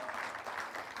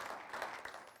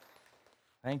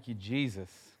Thank you, Jesus.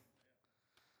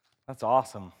 That's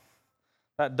awesome.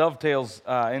 That dovetails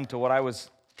into what I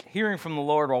was hearing from the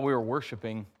Lord while we were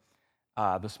worshiping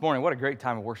this morning. What a great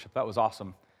time of worship. That was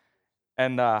awesome.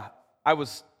 And I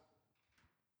was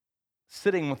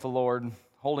sitting with the Lord,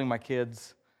 holding my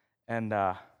kids, and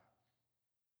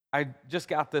I just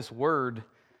got this word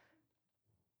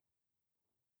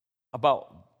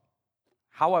about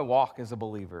how I walk as a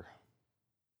believer.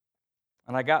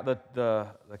 And I got the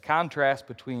contrast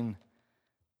between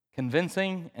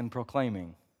convincing and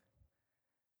proclaiming.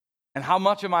 And how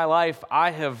much of my life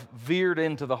I have veered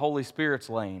into the Holy Spirit's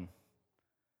lane.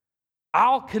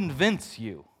 I'll convince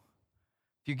you.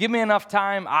 If you give me enough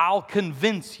time, I'll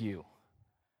convince you.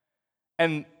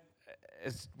 And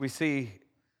as we see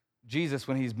Jesus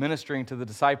when he's ministering to the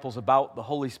disciples about the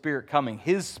Holy Spirit coming,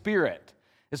 his Spirit.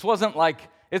 This wasn't like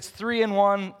it's 3 in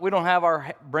 1. We don't have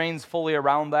our brains fully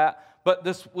around that. But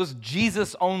this was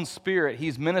Jesus' own Spirit.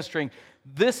 He's ministering.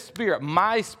 This Spirit,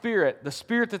 my Spirit, the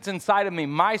Spirit that's inside of me,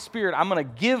 my Spirit, I'm going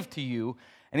to give to you,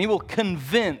 and he will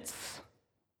convince.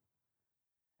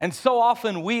 And so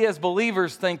often we as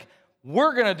believers think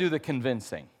we're going to do the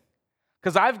convincing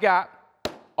because I've got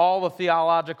all the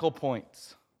theological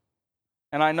points.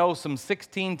 And I know some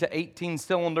 16 to 18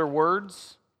 cylinder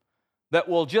words that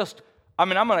will just, I'm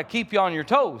going to keep you on your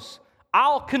toes.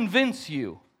 I'll convince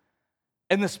you.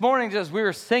 And this morning, as we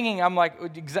were singing, I'm like,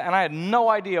 and I had no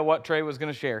idea what Trey was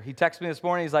going to share. He texted me this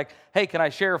morning. He's like, hey, can I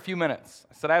share a few minutes?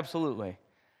 I said, absolutely.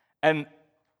 And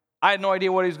I had no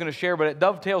idea what he was going to share, but it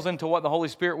dovetails into what the Holy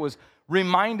Spirit was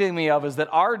reminding me of, is that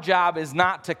our job is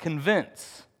not to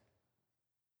convince.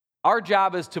 Our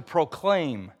job is to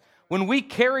proclaim. When we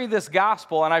carry this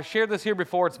gospel, and I've shared this here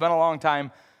before, it's been a long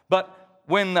time, but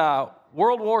when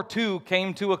World War II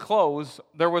came to a close,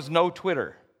 there was no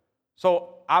Twitter.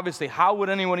 So obviously, how would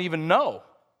anyone even know?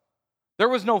 There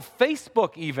was no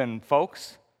Facebook even,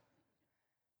 folks.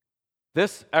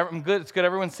 I'm good. It's good.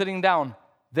 Everyone's sitting down.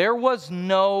 There was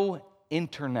no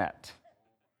internet.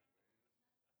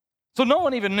 So no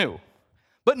one even knew.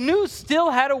 But news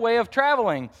still had a way of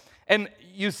traveling. And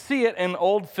you see it in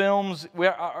old films. We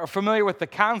are familiar with the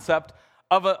concept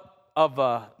of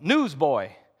a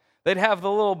newsboy. They'd have the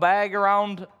little bag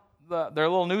around, their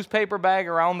little newspaper bag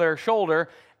around their shoulder,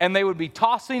 and they would be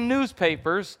tossing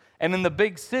newspapers, and in the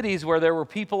big cities where there were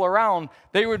people around,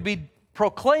 they would be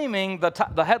proclaiming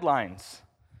the headlines.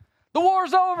 The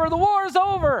war's over, the war's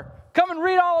over. Come and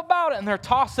read all about it. And they're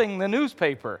tossing the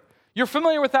newspaper. You're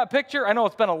familiar with that picture? I know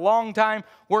it's been a long time.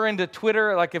 We're into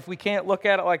Twitter. Like if we can't look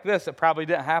at it like this, it probably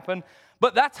didn't happen.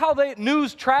 But that's how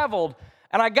news traveled.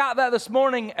 And I got that this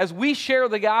morning as we share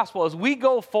the gospel, as we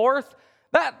go forth.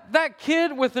 That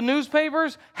kid with the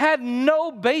newspapers had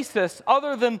no basis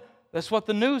other than that's what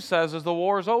the news says is the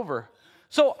war's over.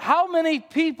 So how many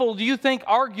people do you think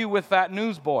argue with that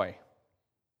newsboy?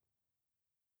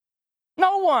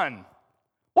 No one.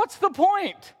 What's the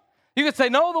point? You could say,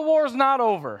 no, the war's not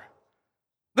over.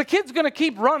 The kid's going to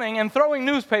keep running and throwing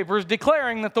newspapers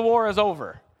declaring that the war is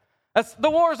over. The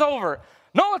war's over.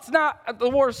 No, it's not. The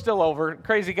war's still over.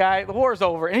 Crazy guy. The war's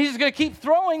over. And he's just going to keep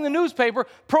throwing the newspaper,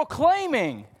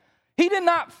 proclaiming. He did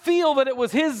not feel that it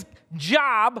was his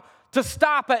job to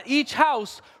stop at each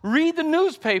house, read the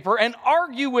newspaper, and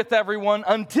argue with everyone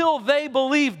until they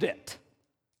believed it.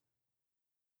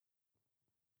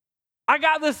 I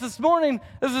got this morning.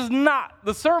 This is not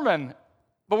the sermon,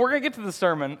 but we're going to get to the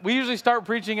sermon. We usually start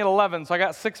preaching at 11, so I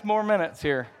got 6 more minutes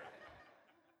here.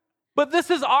 But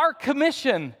this is our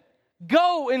commission.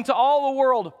 Go into all the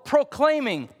world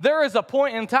proclaiming. There is a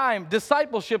point in time.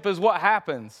 Discipleship is what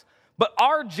happens. But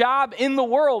our job in the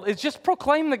world is just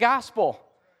proclaim the gospel.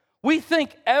 We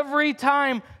think every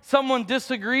time someone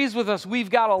disagrees with us, we've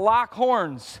got to lock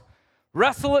horns,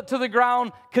 wrestle it to the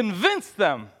ground, convince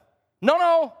them.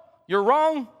 No, you're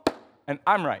wrong, and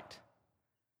I'm right.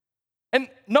 And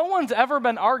no one's ever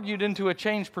been argued into a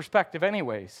changed perspective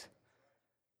anyways.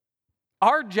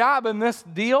 Our job in this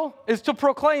deal is to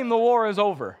proclaim the war is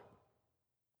over.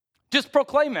 Just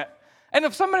proclaim it. And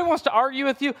if somebody wants to argue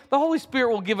with you, the Holy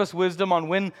Spirit will give us wisdom on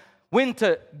when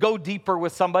to go deeper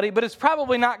with somebody, but it's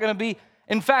probably not going to be,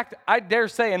 in fact, I dare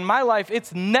say in my life,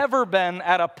 it's never been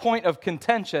at a point of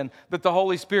contention that the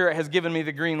Holy Spirit has given me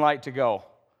the green light to go.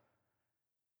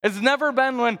 It's never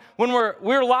been when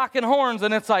we're locking horns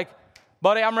and it's like,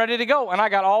 buddy, I'm ready to go, and I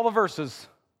got all the verses.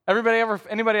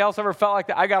 Anybody else ever felt like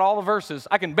that? I got all the verses.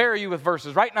 I can bury you with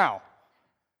verses right now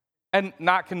and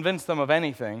not convince them of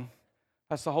anything.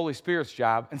 That's the Holy Spirit's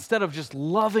job. Instead of just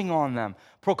loving on them,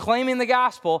 proclaiming the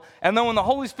gospel, and then when the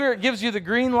Holy Spirit gives you the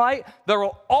green light, there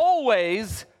will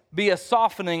always be a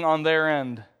softening on their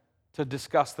end. to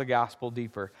discuss the gospel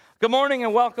deeper. Good morning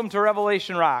and welcome to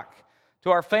Revelation Rock,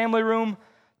 to our family room,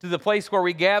 to the place where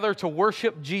we gather to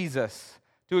worship Jesus,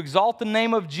 to exalt the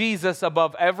name of Jesus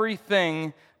above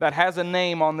everything that has a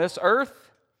name on this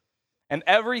earth and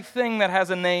everything that has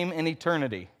a name in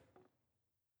eternity.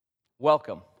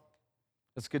 Welcome.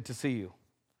 It's good to see you.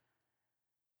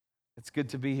 It's good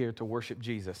to be here to worship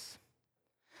Jesus.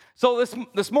 So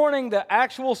this morning, the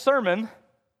actual sermon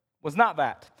was not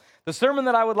that. The sermon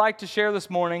that I would like to share this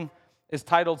morning is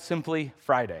titled simply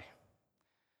Friday.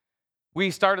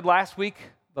 We started last week.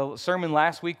 The sermon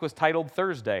last week was titled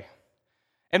Thursday.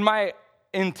 And my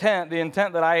intent, the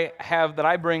intent that I have, that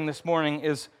I bring this morning,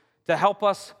 is to help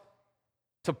us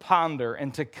to ponder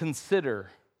and to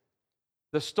consider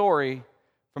the story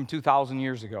from 2,000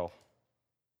 years ago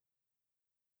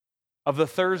of the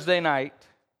Thursday night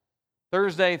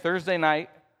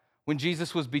when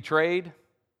Jesus was betrayed.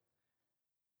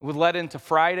 It was led into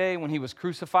Friday when he was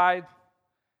crucified.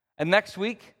 And next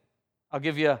week, I'll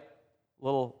give you a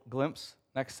little glimpse.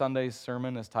 Next Sunday's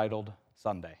sermon is titled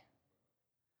Sunday.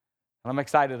 And I'm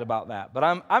excited about that.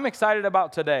 But I'm excited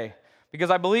about today because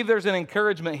I believe there's an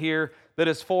encouragement here that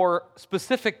is for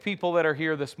specific people that are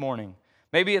here this morning.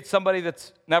 Maybe it's somebody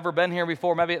that's never been here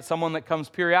before. Maybe it's someone that comes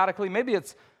periodically. Maybe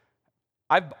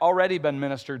I've already been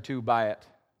ministered to by it.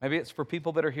 Maybe it's for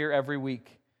people that are here every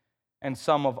week and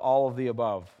some of all of the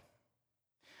above.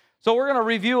 So we're going to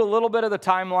review a little bit of the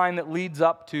timeline that leads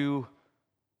up to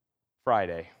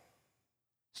Friday.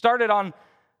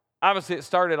 Obviously it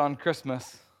started on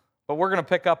Christmas, but we're going to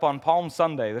pick up on Palm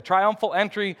Sunday, the triumphal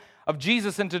entry of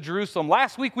Jesus into Jerusalem.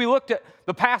 Last week we looked at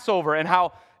the Passover and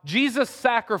how Jesus'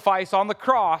 sacrifice on the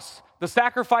cross, the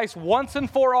sacrifice once and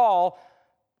for all,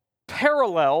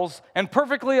 parallels and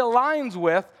perfectly aligns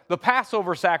with the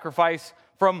Passover sacrifice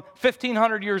from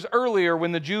 1,500 years earlier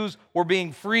when the Jews were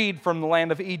being freed from the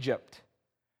land of Egypt.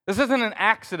 This isn't an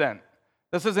accident.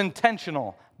 This is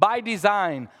intentional, by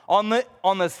design. On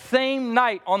the same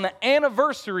night, on the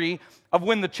anniversary of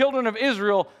when the children of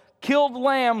Israel killed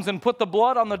lambs and put the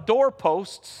blood on the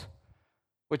doorposts,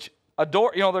 which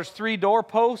there's 3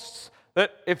 doorposts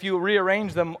that if you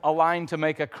rearrange them align to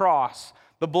make a cross.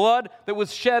 The blood that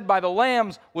was shed by the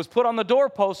lambs was put on the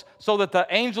doorpost so that the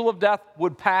angel of death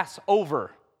would pass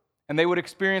over and they would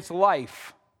experience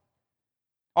life.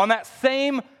 On that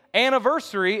same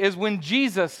anniversary is when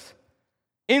Jesus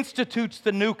institutes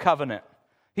the new covenant.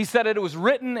 He said it was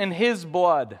written in his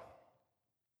blood.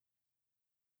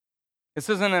 This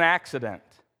isn't an accident.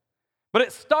 But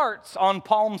it starts on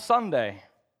Palm Sunday,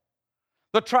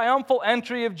 the triumphal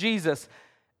entry of Jesus.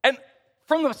 And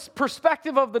from the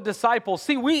perspective of the disciples,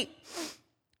 see, we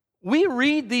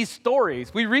read these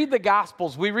stories. We read the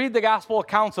Gospels. We read the Gospel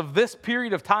accounts of this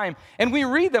period of time, and we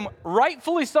read them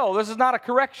rightfully so. This is not a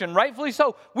correction. Rightfully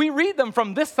so. We read them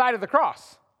from this side of the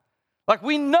cross. Like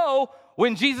we know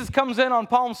when Jesus comes in on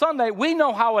Palm Sunday, we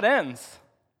know how it ends.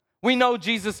 We know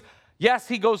Jesus, yes,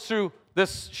 he goes through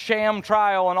this sham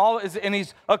trial and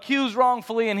he's accused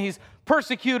wrongfully and he's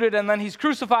persecuted and then he's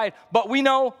crucified, but we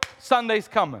know Sunday's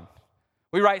coming.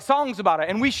 We write songs about it,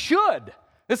 and we should.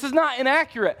 This is not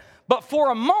inaccurate. But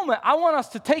for a moment, I want us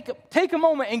to take a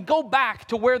moment and go back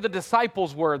to where the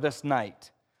disciples were this night,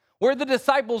 where the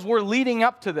disciples were leading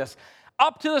up to this.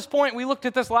 Up to this point, we looked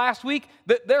at this last week,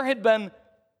 that there had been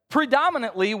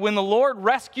predominantly when the Lord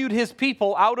rescued his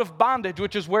people out of bondage,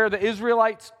 which is where the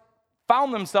Israelites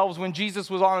found themselves when Jesus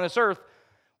was on this earth.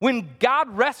 When God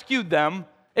rescued them,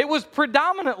 it was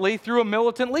predominantly through a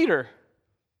militant leader.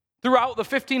 Throughout the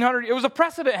 1,500, it was a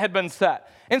precedent had been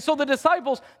set. And so the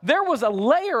disciples, there was a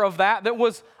layer of that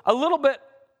was a little bit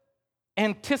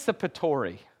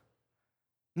anticipatory.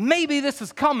 Maybe this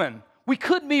is coming. We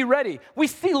could be ready. We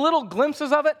see little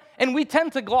glimpses of it, and we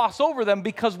tend to gloss over them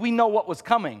because we know what was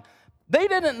coming. They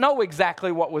didn't know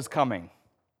exactly what was coming.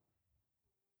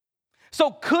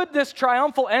 So could this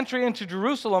triumphal entry into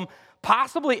Jerusalem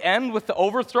possibly end with the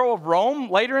overthrow of Rome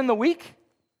later in the week?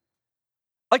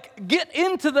 Like, get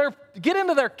into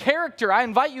their character. I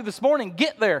invite you this morning,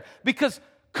 get there. Because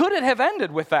could it have ended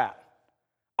with that?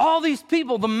 All these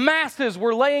people, the masses,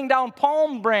 were laying down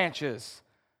palm branches.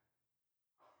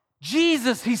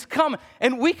 Jesus, he's coming.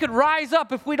 And we could rise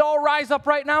up. If we'd all rise up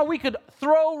right now, we could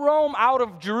throw Rome out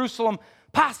of Jerusalem,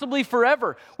 possibly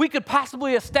forever. We could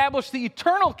possibly establish the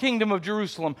eternal kingdom of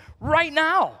Jerusalem right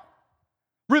now.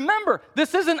 Remember,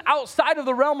 this isn't outside of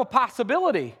the realm of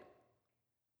possibility.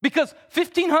 Because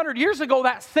 1,500 years ago,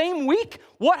 that same week,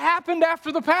 what happened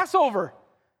after the Passover?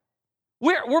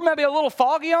 We're maybe a little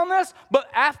foggy on this, but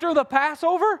after the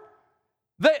Passover,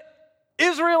 the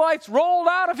Israelites rolled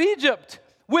out of Egypt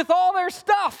with all their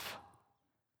stuff.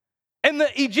 And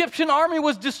the Egyptian army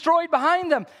was destroyed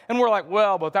behind them. And we're like,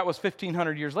 well, but that was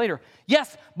 1,500 years later.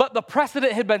 Yes, but the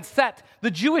precedent had been set. The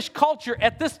Jewish culture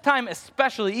at this time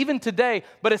especially, even today,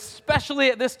 but especially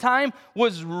at this time,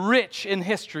 was rich in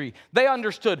history. They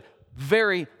understood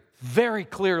very, very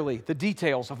clearly the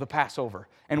details of the Passover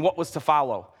and what was to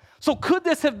follow. So could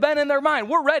this have been in their mind?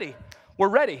 We're ready. We're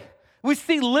ready. We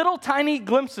see little tiny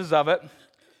glimpses of it.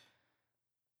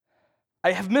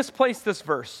 I have misplaced this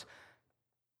verse.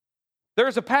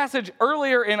 There's a passage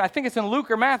earlier in, I think it's in Luke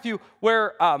or Matthew,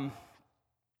 where,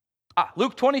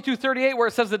 Luke 22:38, where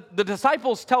it says that the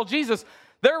disciples tell Jesus,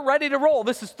 they're ready to roll.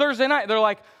 This is Thursday night. They're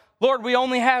like, Lord, we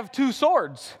only have 2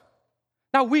 swords.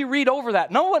 Now, we read over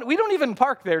that. We don't even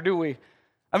park there, do we?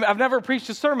 I've never preached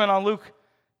a sermon on Luke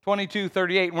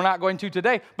 22:38. We're not going to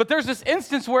today. But there's this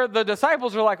instance where the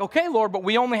disciples are like, okay, Lord, but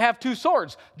we only have 2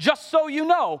 swords. Just so you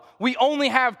know, we only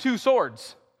have 2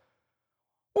 swords.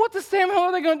 What the Samuel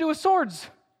are they going to do with swords?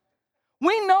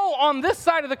 We know on this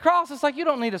side of the cross, it's like you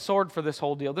don't need a sword for this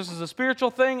whole deal. This is a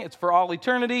spiritual thing. It's for all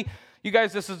eternity. You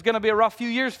guys, this is going to be a rough few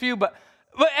years for you. But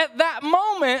at that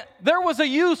moment, there was a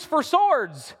use for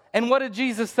swords. And what did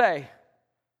Jesus say?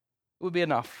 It would be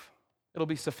enough. It'll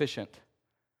be sufficient.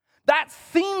 That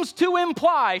seems to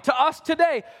imply to us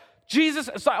today, Jesus,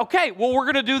 it's like, okay, well, we're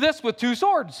going to do this with 2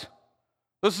 swords.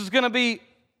 This is going to be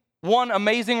one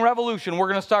amazing revolution. We're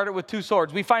going to start it with 2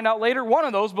 swords. We find out later one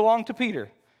of those belonged to Peter,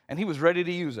 and he was ready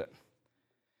to use it.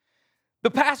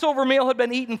 The Passover meal had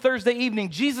been eaten Thursday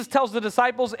evening. Jesus tells the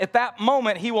disciples at that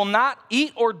moment he will not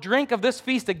eat or drink of this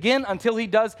feast again until he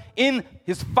does in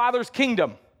his Father's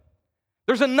kingdom.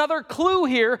 There's another clue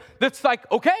here that's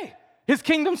like, okay, his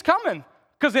kingdom's coming,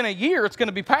 because in a year it's going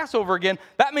to be Passover again.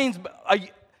 That means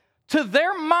to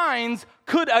their minds,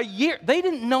 could a year, they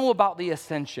didn't know about the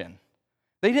ascension.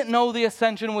 They didn't know the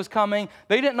ascension was coming.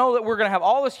 They didn't know that we're going to have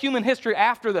all this human history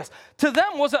after this. To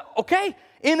them was it, okay,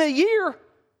 in a year,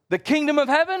 the kingdom of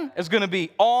heaven is going to be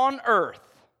on earth.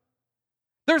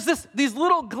 There's these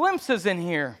little glimpses in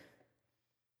here.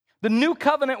 The new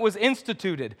covenant was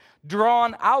instituted,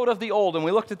 drawn out of the old, and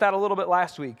we looked at that a little bit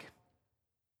last week.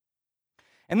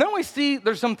 And then we see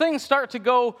there's some things start to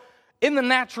go in the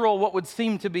natural, what would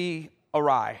seem to be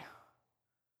awry.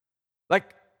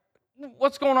 Like,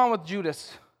 what's going on with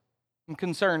Judas? I'm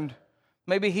concerned.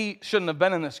 Maybe he shouldn't have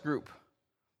been in this group.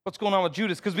 What's going on with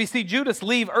Judas? Because we see Judas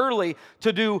leave early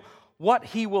to do what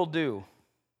he will do.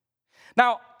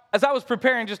 Now, as I was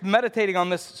preparing, just meditating on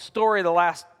this story the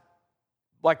last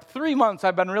 3 months,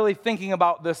 I've been really thinking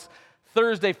about this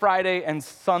Thursday, Friday, and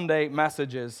Sunday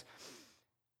messages.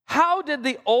 How did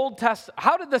the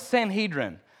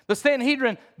Sanhedrin,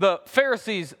 the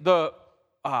Pharisees, the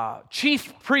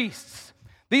chief priests,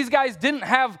 these guys didn't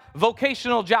have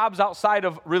vocational jobs outside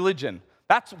of religion.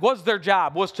 That was their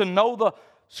job, was to know the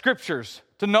scriptures,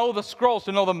 to know the scrolls,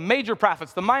 to know the major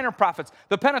prophets, the minor prophets,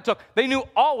 the Pentateuch. They knew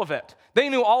all of it. They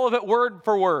knew all of it word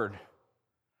for word.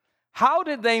 How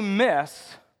did they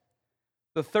miss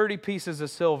the 30 pieces of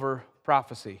silver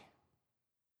prophecy?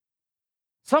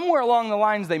 Somewhere along the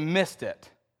lines, they missed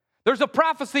it. There's a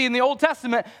prophecy in the Old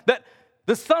Testament that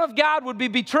the Son of God would be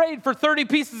betrayed for 30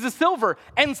 pieces of silver,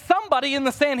 and somebody in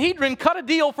the Sanhedrin cut a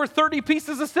deal for 30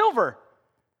 pieces of silver.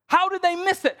 How did they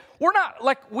miss it? We're not,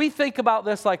 we think about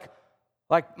this like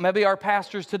maybe our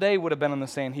pastors today would have been in the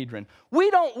Sanhedrin.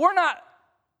 There's not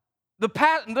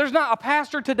a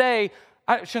pastor today,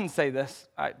 I shouldn't say this.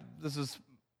 This is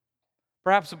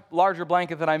perhaps a larger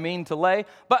blanket than I mean to lay,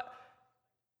 but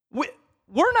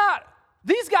we're not,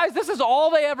 these guys, this is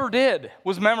all they ever did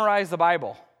was memorize the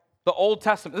Bible. The Old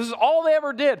Testament. This is all they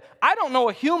ever did. I don't know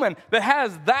a human that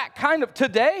has that kind of,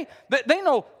 today, that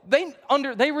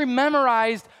they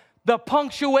memorized the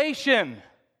punctuation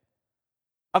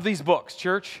of these books,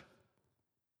 church.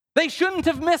 They shouldn't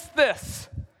have missed this.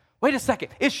 Wait a second.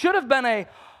 It should have been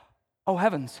oh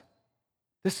heavens,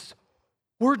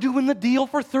 we're doing the deal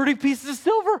for 30 pieces of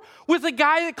silver with a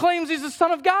guy that claims he's the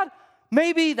Son of God.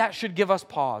 Maybe that should give us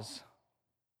pause.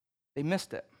 They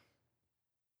missed it.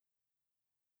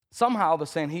 Somehow the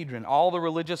Sanhedrin, all the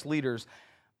religious leaders,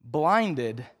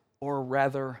 blinded or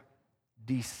rather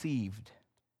deceived.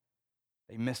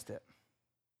 They missed it.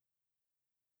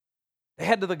 They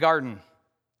head to the garden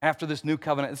after this new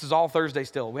covenant. This is all Thursday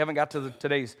still. We haven't got to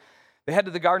today's. They head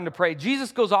to the garden to pray.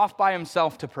 Jesus goes off by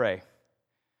himself to pray.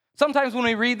 Sometimes when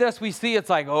we read this, we see it's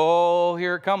like, oh,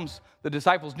 here it comes. The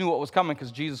disciples knew what was coming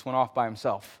because Jesus went off by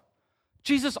himself.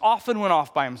 Jesus often went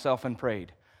off by himself and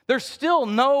prayed. There's still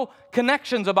no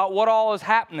connections about what all is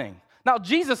happening. Now,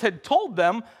 Jesus had told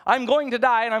them, I'm going to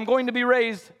die and I'm going to be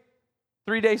raised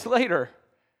 3 days later.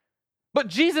 But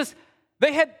Jesus,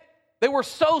 they had They were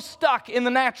so stuck in the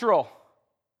natural.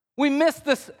 We missed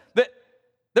this, that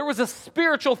there was a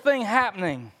spiritual thing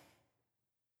happening.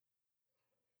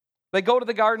 They go to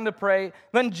the garden to pray.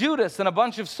 Then Judas and a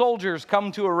bunch of soldiers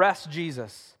come to arrest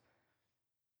Jesus.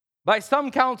 By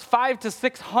some counts, 500 to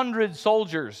 600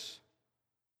 soldiers,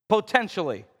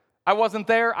 potentially. I wasn't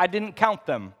there. I didn't count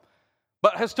them.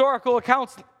 But historical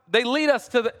accounts, they lead us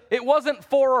to it wasn't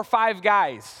 4 or 5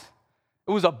 guys.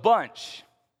 It was a bunch.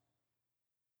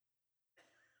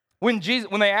 When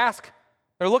they ask,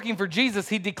 they're looking for Jesus,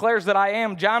 he declares that I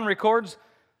am. John records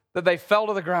that they fell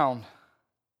to the ground.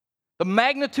 The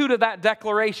magnitude of that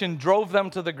declaration drove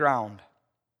them to the ground.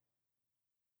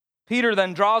 Peter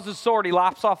then draws his sword. He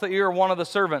lops off the ear of one of the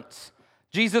servants.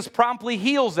 Jesus promptly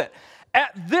heals it.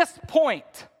 At this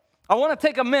point, I want to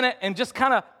take a minute and just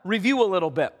kind of review a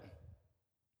little bit.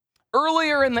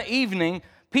 Earlier in the evening,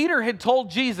 Peter had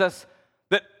told Jesus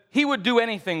that he would do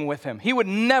anything with him. He would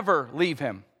never leave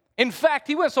him. In fact,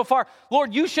 he went so far,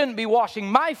 Lord, you shouldn't be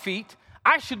washing my feet.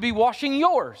 I should be washing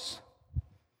yours.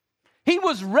 He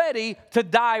was ready to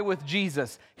die with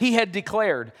Jesus. He had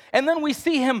declared. And then we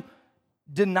see him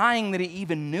denying that he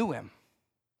even knew him.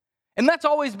 And that's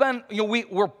always been,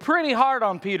 we're pretty hard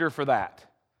on Peter for that.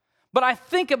 But I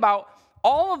think about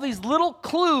all of these little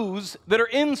clues that are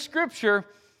in Scripture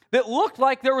that looked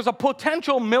like there was a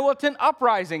potential militant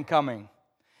uprising coming.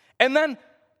 And then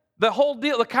the whole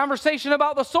deal, the conversation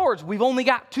about the swords. We've only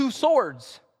got 2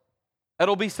 swords.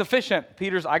 That'll be sufficient.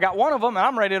 Peter's, I got one of them and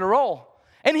I'm ready to roll.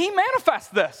 And he manifests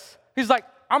this. He's like,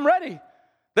 I'm ready.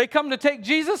 They come to take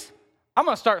Jesus. I'm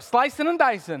going to start slicing and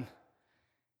dicing.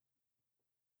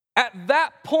 At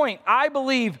that point, I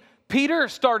believe Peter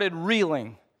started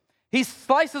reeling. He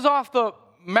slices off the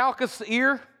Malchus'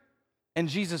 ear, and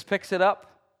Jesus picks it up,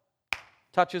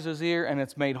 touches his ear, and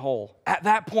it's made whole. At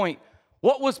that point,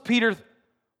 what was Peter?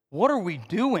 What are we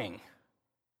doing?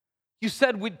 You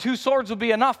said 2 swords would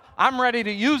be enough. I'm ready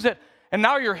to use it, and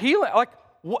now you're healing.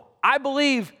 I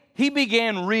believe he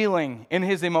began reeling in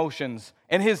his emotions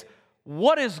and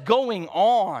what is going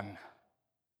on?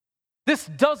 This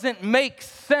doesn't make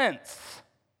sense.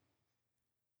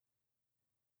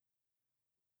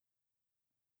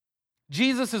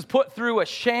 Jesus is put through a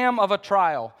sham of a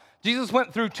trial. Jesus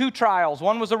went through 2 trials.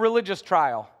 One was a religious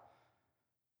trial.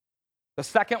 The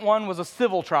second one was a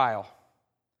civil trial.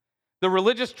 The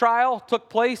religious trial took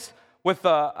place with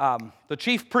the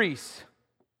chief priests.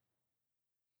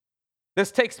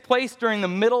 This takes place during the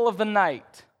middle of the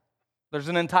night. There's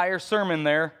an entire sermon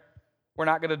there. We're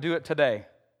not going to do it today.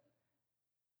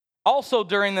 Also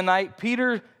during the night,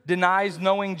 Peter denies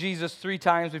knowing Jesus 3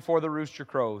 times before the rooster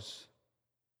crows.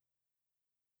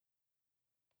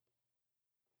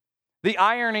 The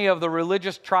irony of the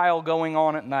religious trial going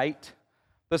on at night.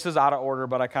 This is out of order,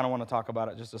 but I kind of want to talk about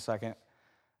it just a second.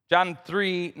 John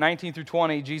 3:19 through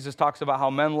 20, Jesus talks about how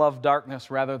men love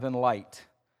darkness rather than light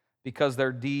because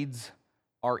their deeds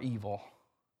are evil.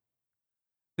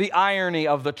 The irony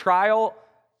of the trial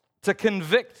to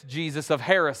convict Jesus of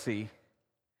heresy.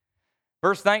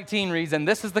 Verse 19 reads, and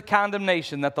this is the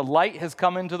condemnation that the light has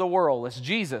come into the world. It's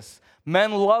Jesus.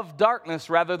 Men love darkness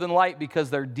rather than light because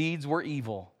their deeds were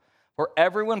evil. For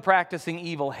everyone practicing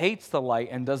evil hates the light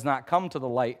and does not come to the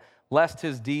light, lest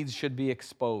his deeds should be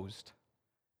exposed.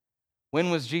 When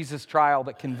was Jesus' trial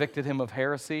that convicted him of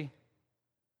heresy?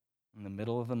 In the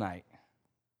middle of the night.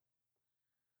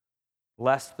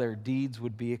 Lest their deeds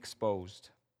would be exposed.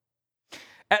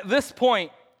 At this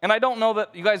point, and I don't know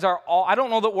that you guys are all, I don't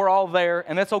know that we're all there,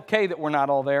 and it's okay that we're not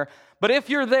all there, but if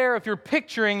you're there, if you're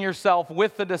picturing yourself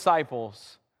with the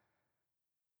disciples,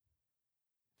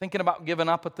 thinking about giving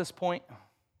up at this point?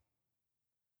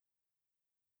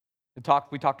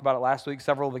 We talked about it last week.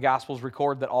 Several of the Gospels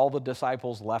record that all the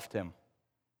disciples left him.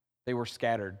 They were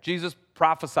scattered. Jesus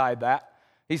prophesied that.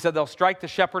 He said they'll strike the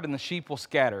shepherd and the sheep will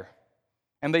scatter.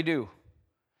 And they do.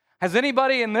 Has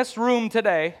anybody in this room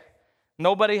today,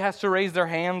 nobody has to raise their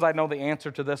hands. I know the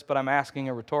answer to this, but I'm asking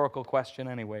a rhetorical question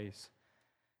anyways.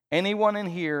 Anyone in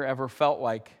here ever felt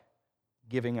like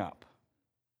giving up?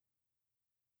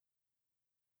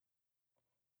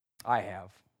 I have.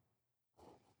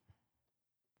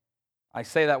 I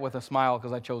say that with a smile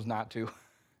because I chose not to.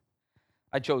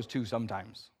 I chose to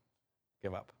sometimes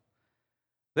give up.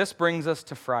 This brings us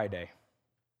to Friday.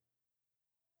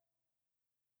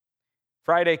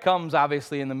 Friday comes,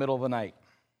 obviously, in the middle of the night,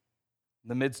 in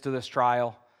the midst of this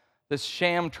trial, this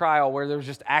sham trial where there's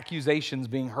just accusations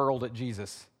being hurled at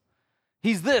Jesus.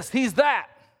 He's this, he's that.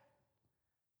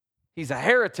 He's a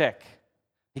heretic.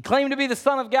 He claimed to be the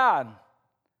Son of God.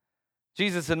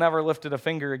 Jesus had never lifted a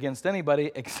finger against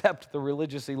anybody except the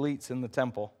religious elites in the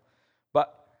temple.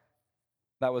 But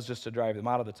That was just to drive them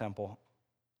out of the temple.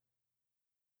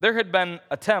 There had been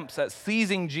attempts at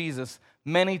seizing Jesus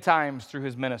many times through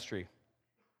his ministry.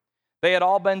 They had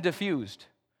all been diffused.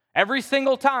 Every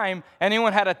single time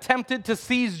anyone had attempted to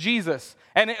seize Jesus,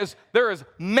 and there is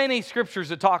many scriptures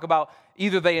that talk about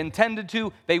either they intended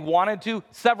to, they wanted to,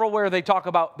 several where they talk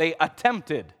about they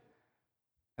attempted,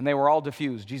 and they were all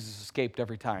diffused. Jesus escaped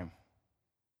every time.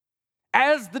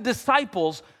 As the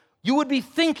disciples, you would be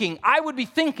thinking, I would be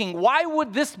thinking, why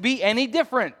would this be any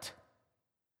different?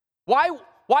 Why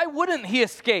wouldn't he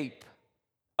escape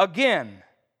again?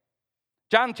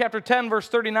 John chapter 10, verse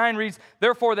 39 reads,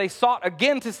 "Therefore they sought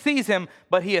again to seize him,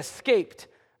 but he escaped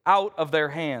out of their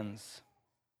hands."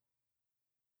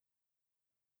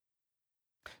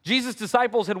 Jesus'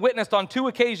 disciples had witnessed on two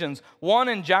occasions, one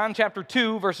in John chapter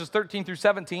 2, verses 13 through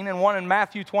 17, and one in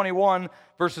Matthew 21,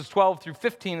 verses 12 through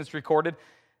 15, it's recorded,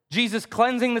 Jesus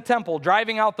cleansing the temple,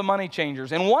 driving out the money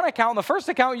changers. In one account, the first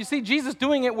account, you see Jesus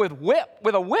doing it with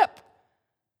a whip.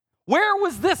 Where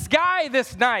was this guy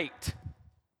this night?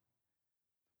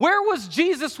 Where was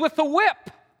Jesus with the whip?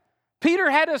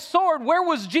 Peter had his sword. Where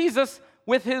was Jesus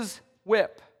with his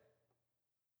whip?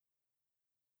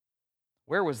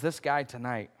 Where was this guy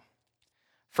tonight?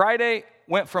 Friday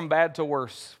went from bad to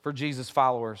worse for Jesus'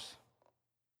 followers.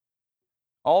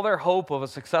 All their hope of a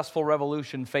successful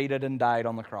revolution faded and died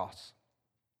on the cross.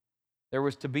 There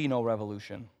was to be no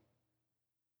revolution.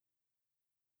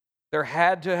 There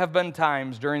had to have been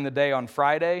times during the day on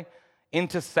Friday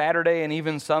into Saturday and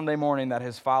even Sunday morning that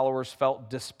his followers felt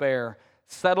despair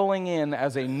settling in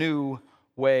as a new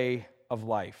way of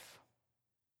life.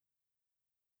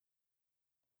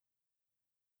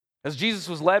 As Jesus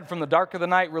was led from the dark of the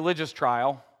night religious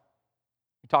trial,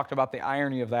 we talked about the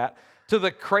irony of that, to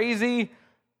the crazy,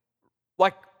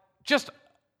 just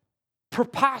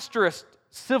preposterous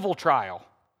civil trial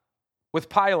with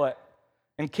Pilate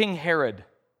and King Herod.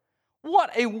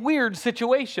 What a weird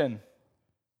situation.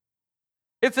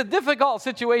 It's a difficult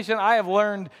situation. I have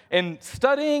learned in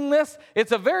studying this,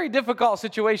 it's a very difficult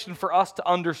situation for us to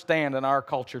understand in our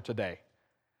culture today.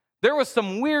 There was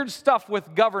some weird stuff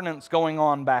with governance going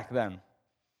on back then.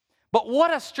 But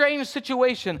what a strange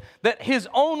situation that his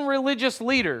own religious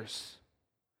leaders,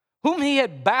 whom he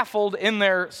had baffled in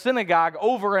their synagogue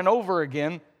over and over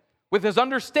again with his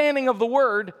understanding of the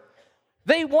word,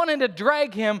 they wanted to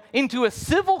drag him into a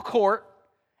civil court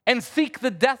and seek the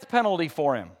death penalty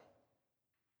for him.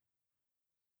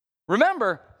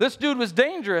 Remember, this dude was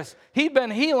dangerous. He'd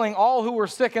been healing all who were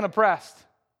sick and oppressed.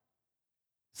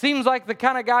 Seems like the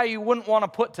kind of guy you wouldn't want to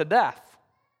put to death.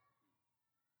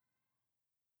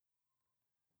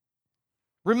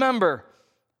 Remember,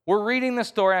 we're reading this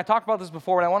story, and I talked about this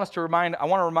before, and I want to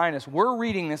remind us, we're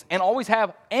reading this, and always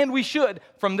have, and we should,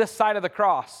 from this side of the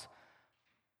cross.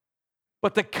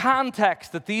 But the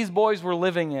context that these boys were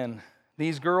living in,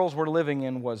 these girls were living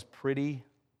in, was pretty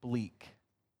bleak.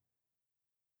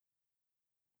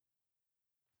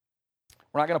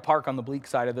 We're not going to park on the bleak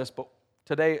side of this, but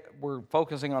today we're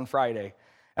focusing on Friday.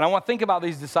 And I want to think about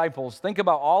these disciples. Think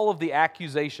about all of the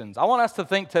accusations. I want us to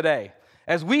think today,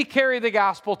 as we carry the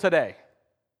gospel today,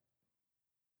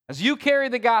 as you carry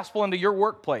the gospel into your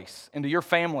workplace, into your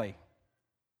family,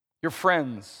 your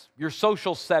friends, your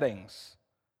social settings,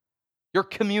 your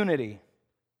community,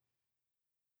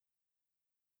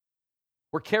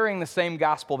 we're carrying the same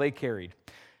gospel they carried.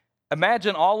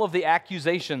 Imagine all of the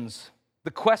accusations,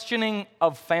 the questioning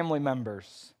of family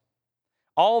members,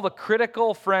 all the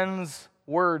critical friends'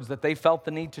 words that they felt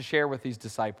the need to share with these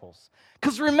disciples.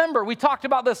 Because remember, we talked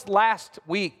about this last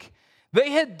week.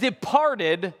 They had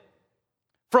departed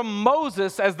from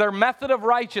Moses as their method of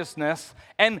righteousness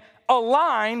and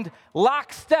aligned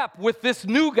lockstep with this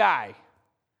new guy,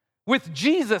 with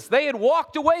Jesus. They had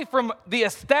walked away from the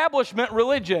establishment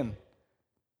religion.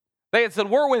 They had said,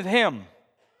 we're with him.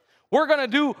 We're going to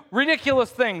do ridiculous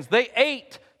things. They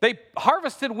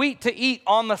harvested wheat to eat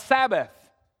on the Sabbath.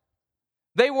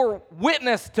 They were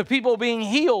witness to people being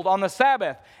healed on the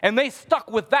Sabbath, and they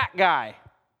stuck with that guy.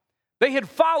 They had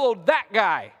followed that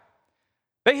guy.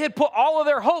 They had put all of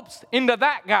their hopes into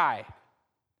that guy.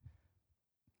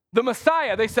 The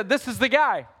Messiah, they said, this is the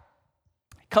guy.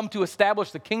 Come to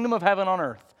establish the kingdom of heaven on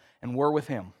earth, and we're with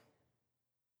him.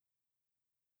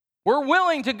 We're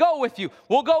willing to go with you.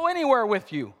 We'll go anywhere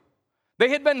with you. They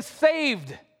had been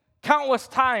saved countless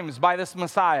times by this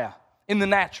Messiah in the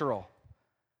natural.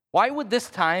 Why would this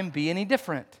time be any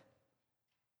different?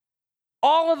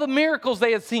 All of the miracles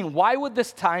they had seen, why would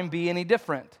this time be any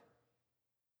different?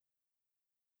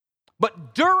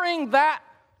 But during that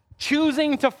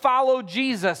choosing to follow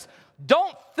Jesus,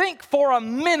 don't think for a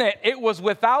minute it was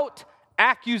without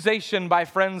accusation by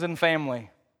friends and family.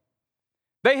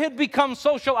 They had become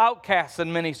social outcasts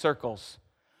in many circles.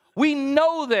 We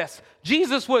know this.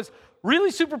 Jesus was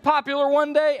really super popular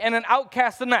one day and an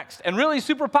outcast the next, and really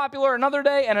super popular another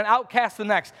day and an outcast the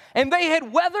next. And they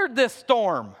had weathered this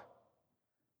storm.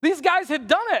 These guys had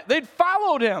done it. They'd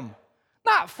followed him.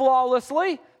 Not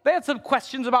flawlessly. They had some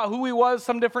questions about who he was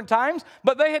some different times,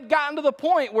 but they had gotten to the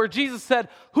point where Jesus said,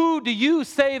 "Who do you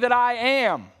say that I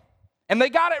am?" And they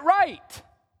got it right.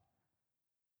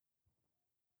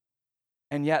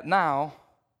 And yet now,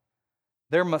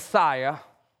 their Messiah,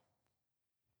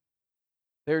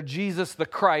 their Jesus the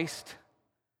Christ,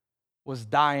 was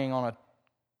dying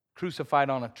crucified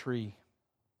on a tree.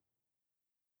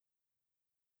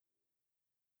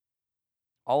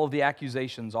 All of the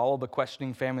accusations, all of the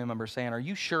questioning family members saying, "Are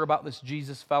you sure about this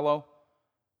Jesus fellow?"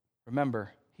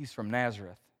 Remember, he's from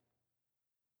Nazareth.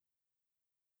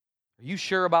 "Are you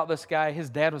sure about this guy? His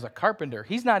dad was a carpenter.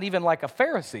 He's not even like a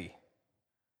Pharisee.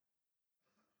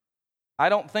 I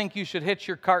don't think you should hitch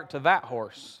your cart to that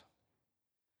horse.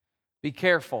 Be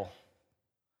careful.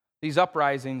 These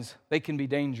uprisings, they can be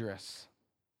dangerous.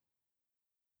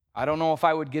 I don't know if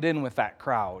I would get in with that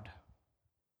crowd.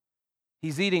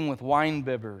 He's eating with wine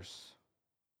bibbers.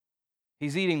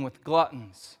 He's eating with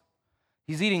gluttons.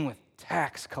 He's eating with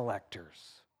tax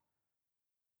collectors.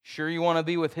 Sure you want to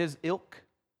be with his ilk?"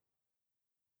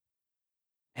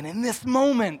 And in this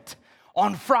moment,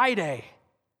 on Friday,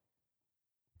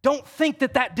 don't think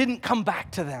that didn't come back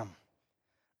to them.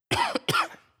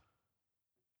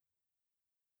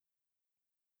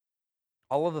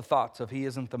 All of the thoughts of he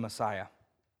isn't the Messiah.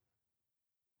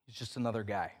 He's just another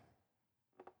guy.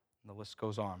 The list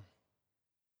goes on.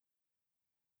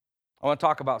 I want to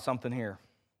talk about something here.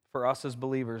 For us as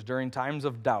believers, during times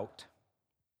of doubt,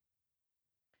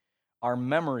 our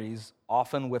memories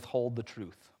often withhold the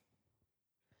truth.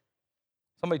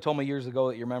 Somebody told me years ago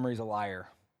that your memory's a liar.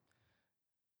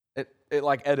 It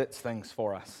like edits things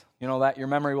for us. You know that? Your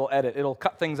memory will edit. It'll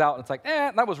cut things out, and it's like,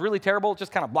 that was really terrible.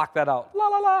 Just kind of block that out. La,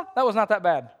 la, la. That was not that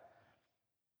bad.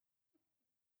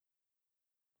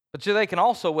 But they can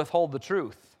also withhold the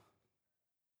truth.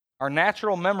 Our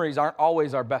natural memories aren't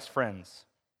always our best friends.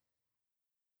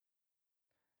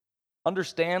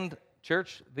 Understand,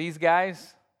 church, these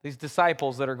guys, these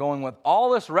disciples that are going with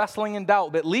all this wrestling and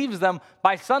doubt that leaves them,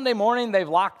 by Sunday morning, they've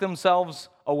locked themselves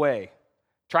away,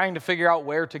 trying to figure out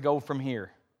where to go from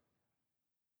here.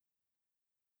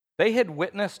 They had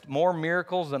witnessed more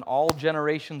miracles than all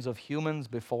generations of humans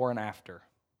before and after.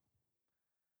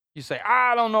 You say,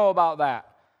 "I don't know about that."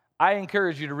 I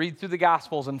encourage you to read through the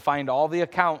Gospels and find all the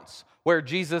accounts where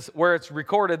it's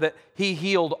recorded that he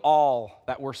healed all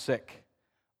that were sick,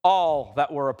 all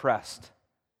that were oppressed.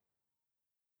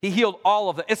 He healed all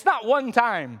of them. It's not one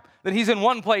time that he's in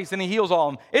one place and he heals all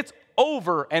of them. It's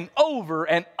over and over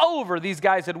and over. These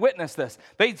guys had witnessed this.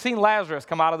 They'd seen Lazarus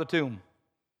come out of the tomb.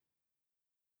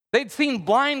 They'd seen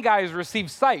blind guys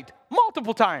receive sight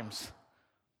multiple times.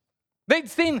 They'd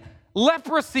seen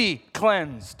leprosy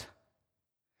cleansed.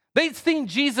 They'd seen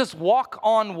Jesus walk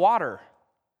on water,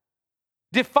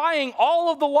 defying all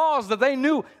of the laws that they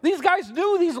knew. These guys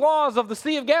knew these laws of the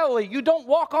Sea of Galilee. You don't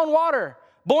walk on water.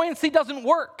 Buoyancy doesn't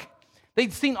work.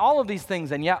 They'd seen all of these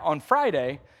things, and yet on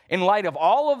Friday, in light of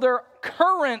all of their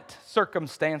current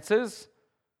circumstances,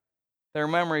 their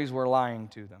memories were lying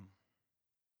to them.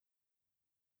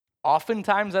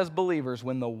 Oftentimes as believers,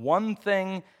 when the one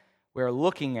thing we're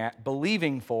looking at,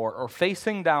 believing for, or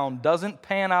facing down doesn't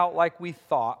pan out like we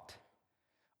thought,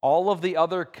 all of the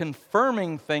other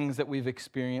confirming things that we've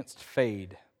experienced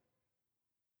fade.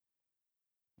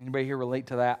 Anybody here relate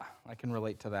to that? I can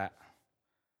relate to that.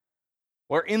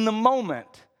 Where in the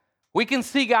moment, we can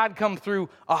see God come through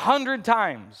 100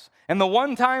 times, and the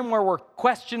one time where we're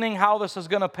questioning how this is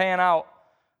going to pan out,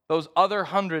 those other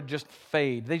 100 just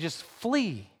fade. They just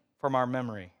flee from our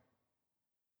memory.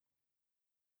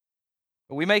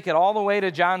 But we make it all the way to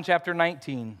John chapter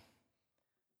 19.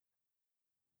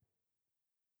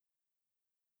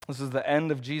 This is the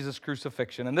end of Jesus'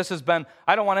 crucifixion. And this has been,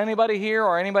 I don't want anybody here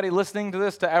or anybody listening to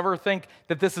this to ever think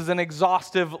that this is an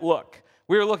exhaustive look.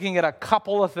 We're looking at a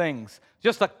couple of things,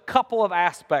 just a couple of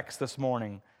aspects this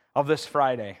morning of this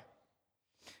Friday.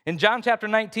 In John chapter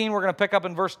 19, we're going to pick up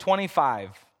in verse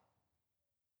 25.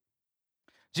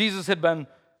 Jesus had been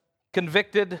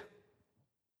convicted.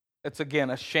 It's again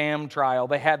a sham trial.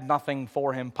 They had nothing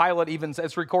for him. Pilate even,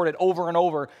 it's recorded over and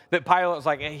over that Pilate was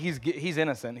like, hey, he's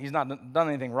innocent. He's not done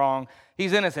anything wrong.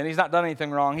 He's innocent. He's not done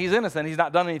anything wrong. He's innocent. He's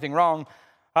not done anything wrong.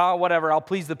 Whatever, I'll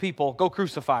please the people. Go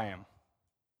crucify him.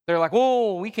 They're like,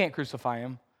 whoa, we can't crucify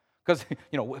him because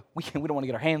we don't want to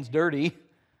get our hands dirty.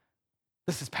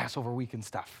 This is Passover week and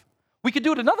stuff. We could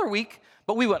do it another week,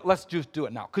 but we went, let's just do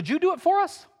it now. Could you do it for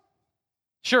us?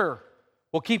 Sure.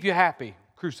 We'll keep you happy.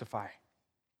 Crucify.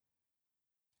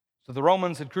 So the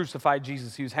Romans had crucified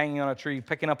Jesus. He was hanging on a tree.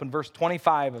 Picking up in verse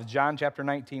 25 of John chapter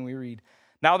 19, we read,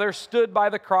 "Now there stood by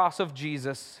the cross of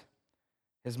Jesus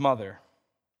his mother's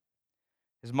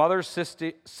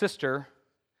sister,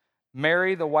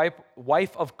 Mary, the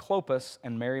wife of Clopas,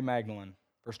 and Mary Magdalene."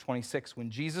 Verse 26,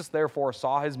 "When Jesus therefore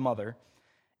saw his mother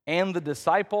and the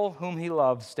disciple whom he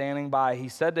loved standing by, he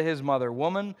said to his mother,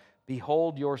 'Woman,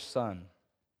 behold your son.'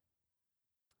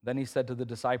 Then he said to the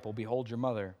disciple, 'Behold your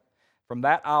mother.' From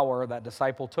that hour, that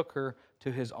disciple took her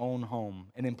to his own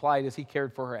home," and implied as he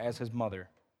cared for her as his mother.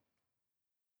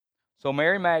 So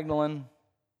Mary Magdalene,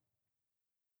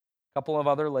 a couple of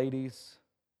other ladies,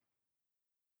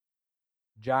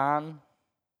 John,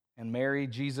 and Mary,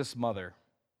 Jesus' mother,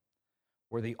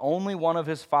 were the only one of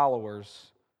his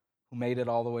followers who made it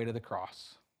all the way to the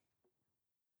cross.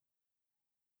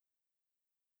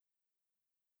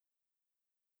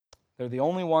 They're the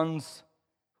only ones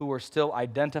who were still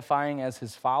identifying as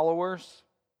his followers.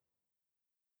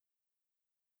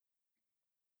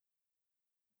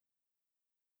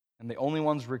 And the only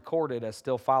ones recorded as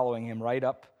still following him right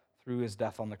up through his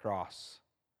death on the cross.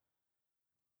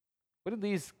 What did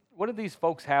these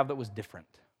folks have that was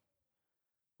different?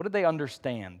 What did they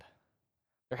understand?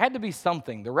 There had to be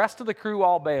something. The rest of the crew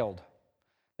all bailed.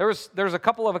 There's a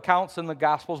couple of accounts in the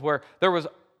Gospels where there was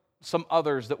some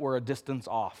others that were a distance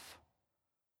off.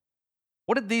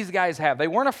 What did these guys have? They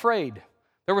weren't afraid.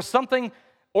 There was something,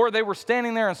 or they were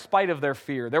standing there in spite of their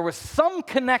fear. There was some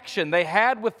connection they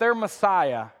had with their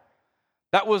Messiah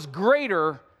that was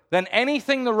greater than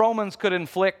anything the Romans could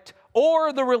inflict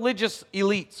or the religious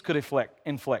elites could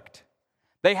inflict.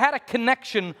 They had a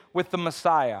connection with the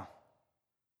Messiah.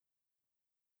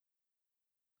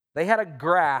 They had a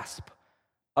grasp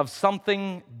of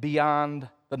something beyond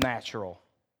the natural.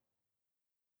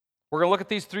 We're going to look at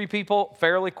these three people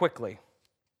fairly quickly.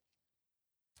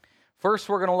 First,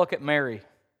 we're going to look at Mary,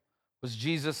 was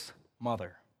Jesus'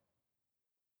 mother.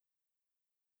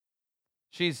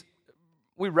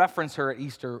 We reference her at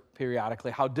Easter periodically,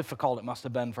 how difficult it must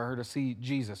have been for her to see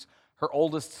Jesus, her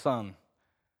oldest son,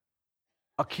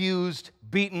 accused,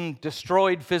 beaten,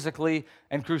 destroyed physically,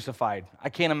 and crucified. I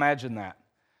can't imagine that.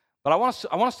 But I want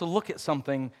us to look at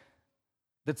something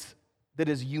that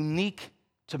is unique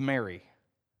to Mary.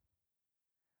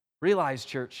 Realize,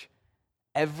 church,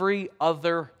 every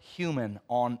other human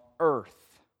on earth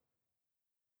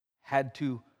had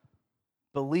to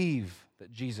believe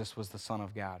that Jesus was the Son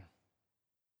of God.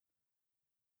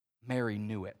 Mary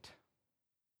knew it.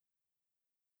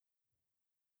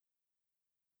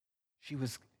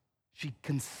 She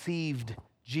conceived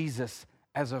Jesus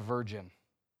as a virgin.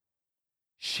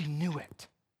 She knew it.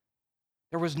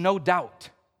 There was no doubt.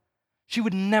 She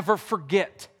would never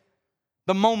forget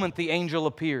the moment the angel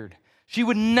appeared. She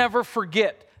would never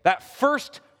forget that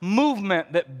first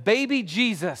movement that baby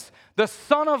Jesus, the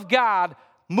Son of God,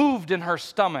 moved in her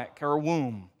stomach or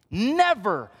womb.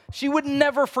 Never. She would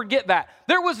never forget that.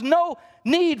 There was no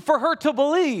need for her to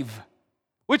believe,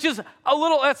 which is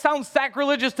that sounds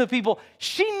sacrilegious to people.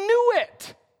 She knew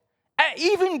it.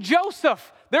 Even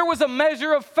Joseph, there was a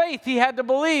measure of faith he had to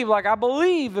believe, like, I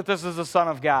believe that this is the Son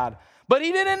of God. But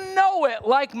he didn't know it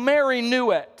like Mary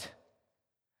knew it.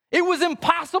 It was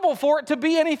impossible for it to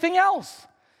be anything else.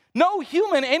 No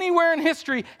human anywhere in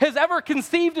history has ever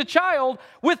conceived a child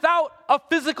without a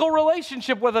physical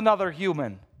relationship with another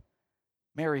human.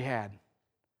 Mary had.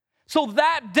 So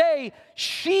that day,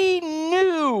 she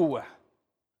knew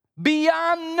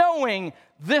beyond knowing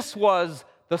this was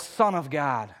the Son of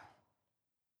God,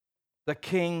 the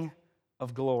King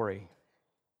of glory.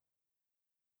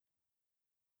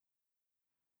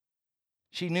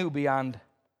 She knew beyond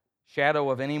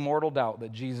shadow of any mortal doubt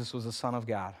that Jesus was the Son of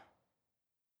God.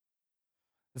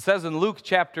 It says in Luke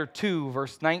chapter 2,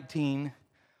 verse 19,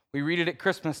 we read it at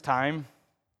Christmas time,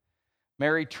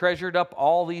 Mary treasured up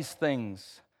all these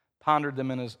things, pondered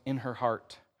them in her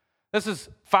heart. This is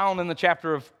found in the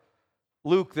chapter of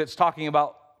Luke that's talking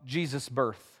about Jesus'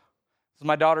 birth. This is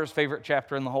my daughter's favorite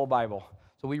chapter in the whole Bible,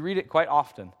 so we read it quite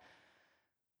often.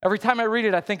 Every time I read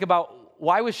it, I think about,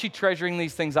 why was she treasuring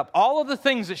these things up? All of the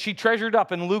things that she treasured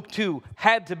up in Luke 2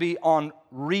 had to be on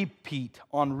repeat,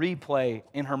 on replay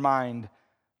in her mind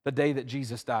the day that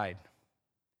Jesus died.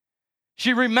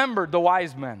 She remembered the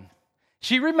wise men.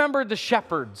 She remembered the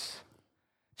shepherds.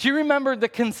 She remembered the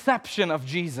conception of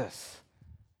Jesus.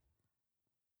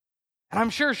 And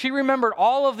I'm sure she remembered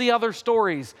all of the other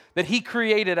stories that he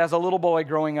created as a little boy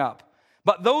growing up.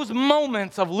 But those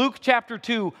moments of Luke chapter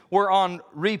 2 were on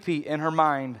repeat in her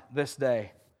mind this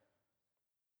day.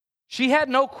 She had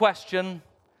no question.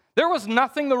 There was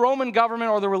nothing the Roman government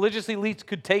or the religious elites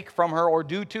could take from her or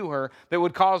do to her that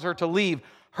would cause her to leave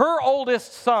her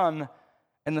oldest son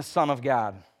and the Son of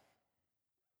God.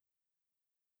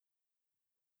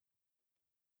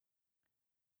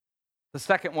 The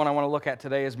second one I want to look at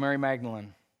today is Mary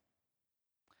Magdalene.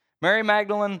 Mary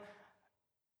Magdalene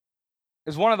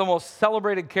is one of the most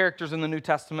celebrated characters in the New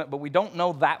Testament, but we don't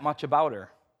know that much about her.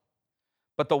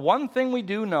 But the one thing we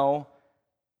do know,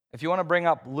 if you want to bring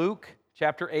up Luke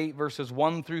chapter 8, verses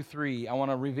 1 through 3, I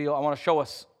want to show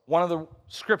us one of the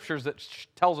scriptures that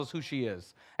tells us who she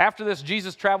is. After this,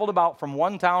 Jesus traveled about from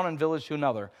one town and village to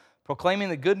another, proclaiming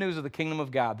the good news of the kingdom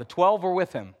of God. The 12 were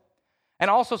with him, and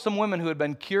also some women who had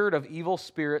been cured of evil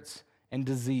spirits and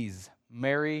disease.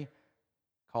 Mary,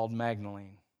 called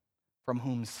Magdalene, from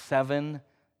whom 7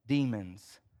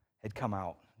 demons had come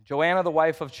out. Joanna, the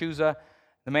wife of Chuza,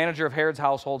 the manager of Herod's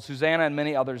household, Susanna, and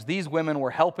many others. These women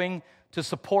were helping to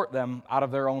support them out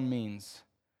of their own means.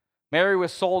 Mary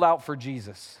was sold out for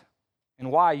Jesus.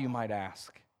 And why, you might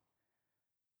ask?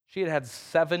 She had had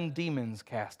 7 demons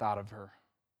cast out of her.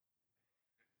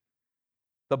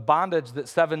 The bondage that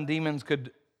 7 demons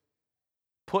could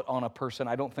put on a person,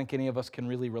 I don't think any of us can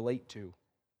really relate to.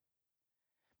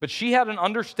 But she had an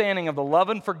understanding of the love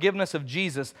and forgiveness of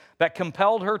Jesus that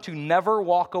compelled her to never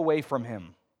walk away from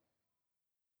him,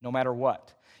 no matter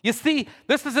what. You see,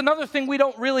 this is another thing we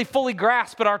don't really fully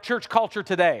grasp in our church culture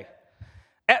today.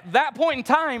 At that point in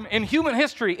time in human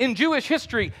history, in Jewish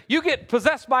history, you get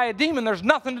possessed by a demon, there's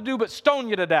nothing to do but stone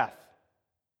you to death.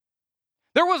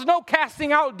 There was no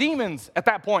casting out demons at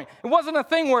that point. It wasn't a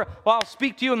thing where, well, I'll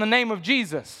speak to you in the name of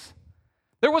Jesus.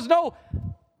 That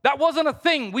wasn't a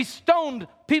thing. We stoned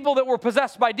people that were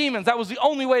possessed by demons. That was the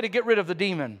only way to get rid of the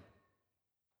demon.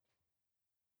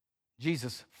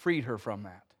 Jesus freed her from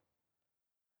that.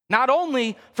 Not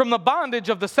only from the bondage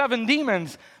of the 7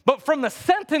 demons, but from the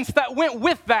sentence that went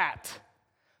with that.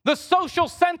 The social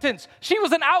sentence. She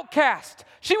was an outcast.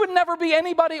 She would never be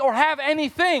anybody or have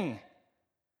anything.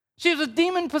 She was a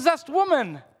demon-possessed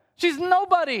woman. She's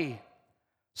nobody.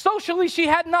 Socially, she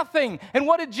had nothing. And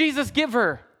what did Jesus give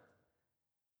her?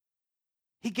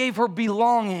 He gave her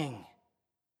belonging.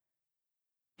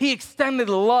 He extended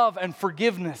love and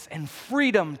forgiveness and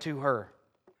freedom to her.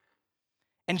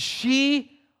 And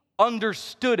she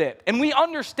understood it. And we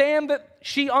understand that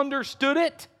she understood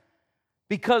it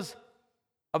because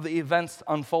of the events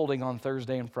unfolding on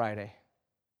Thursday and Friday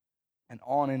and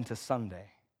on into Sunday.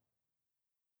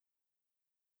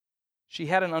 She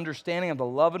had an understanding of the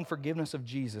love and forgiveness of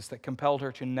Jesus that compelled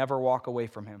her to never walk away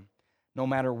from him, no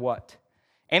matter what.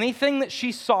 Anything that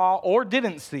she saw or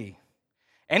didn't see,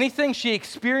 anything she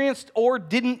experienced or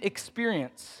didn't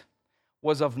experience,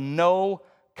 was of no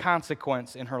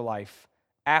consequence in her life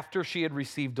after she had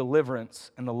received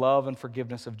deliverance and the love and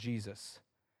forgiveness of Jesus.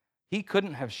 He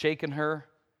couldn't have shaken her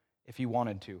if he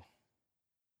wanted to.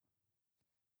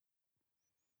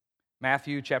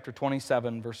 Matthew chapter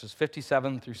 27, verses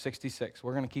 57 through 66.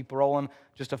 We're going to keep rolling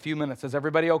just a few minutes. Is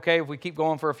everybody okay if we keep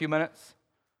going for a few minutes?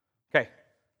 Okay.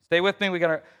 Stay with me.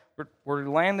 We're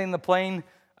landing the plane.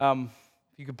 If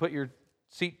you could put your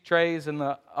seat trays in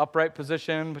the upright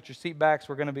position, put your seat backs.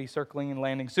 We're going to be circling and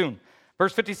landing soon.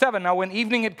 Verse 57, now when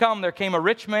evening had come, there came a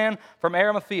rich man from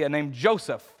Arimathea named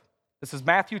Joseph. This is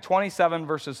Matthew 27,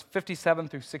 verses 57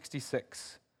 through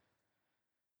 66,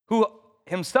 who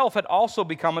himself had also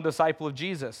become a disciple of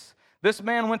Jesus. This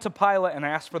man went to Pilate and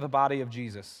asked for the body of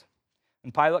Jesus.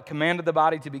 And Pilate commanded the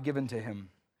body to be given to him.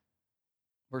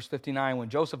 Verse 59, when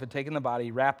Joseph had taken the body,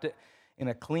 he wrapped it in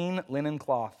a clean linen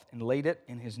cloth and laid it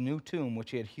in his new tomb,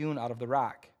 which he had hewn out of the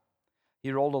rock.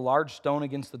 He rolled a large stone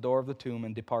against the door of the tomb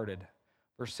and departed.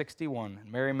 Verse 61,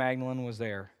 Mary Magdalene was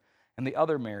there, and the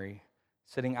other Mary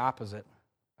sitting opposite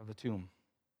of the tomb.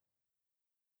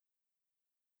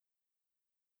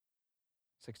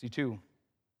 62.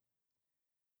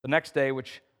 The next day,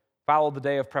 which followed the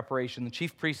day of preparation, the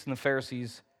chief priests and the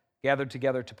Pharisees gathered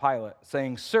together to Pilate,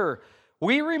 saying, Sir,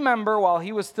 we remember while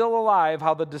he was still alive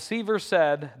how that deceiver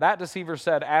said,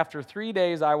 after 3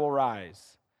 days I will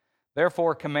rise.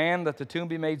 Therefore command that the tomb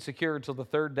be made secure till the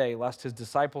 3rd day, lest his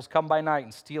disciples come by night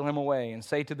and steal him away, and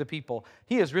say to the people,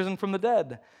 he has risen from the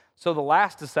dead. So the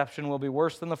last deception will be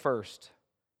worse than the first.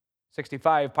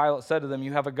 65, Pilate said to them,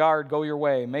 you have a guard, go your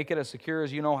way, make it as secure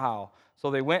as you know how. So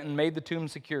they went and made the tomb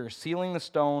secure, sealing the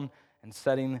stone and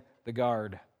setting the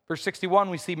guard. Verse 61,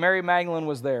 we see Mary Magdalene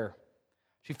was there.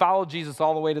 She followed Jesus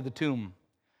all the way to the tomb.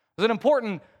 There's an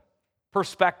important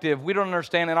perspective. We don't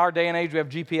understand. In our day and age, we have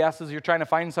GPSs. You're trying to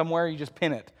find somewhere, you just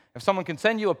pin it. If someone can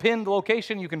send you a pinned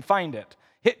location, you can find it.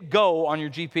 Hit go on your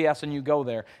GPS and you go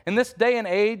there. In this day and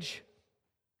age,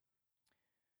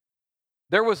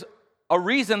 there was a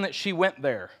reason that she went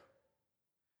there.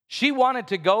 She wanted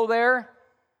to go there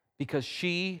because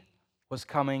she was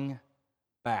coming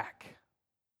back.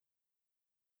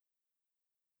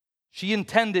 She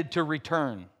intended to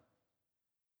return.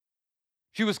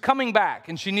 She was coming back,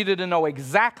 and she needed to know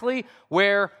exactly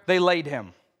where they laid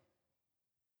him.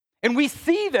 And we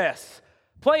see this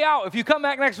play out. If you come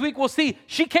back next week, we'll see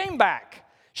she came back.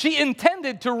 She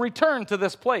intended to return to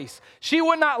this place. She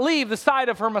would not leave the side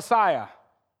of her Messiah.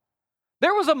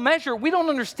 There was a measure, we don't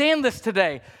understand this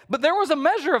today, but there was a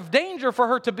measure of danger for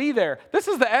her to be there. This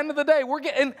is the end of the day. We're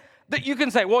getting that. You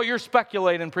can say, well, you're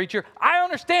speculating, preacher. I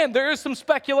understand there is some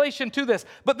speculation to this,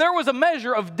 but there was a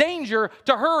measure of danger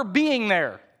to her being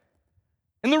there.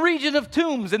 In the region of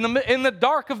tombs, in the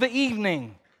dark of the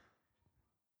evening.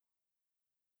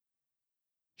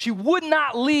 She would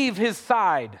not leave his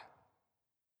side.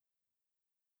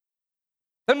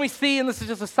 Then we see, and this is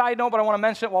just a side note, but I want to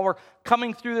mention it while we're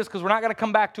coming through this because we're not going to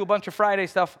come back to a bunch of Friday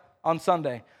stuff on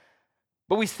Sunday.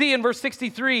 But we see in verse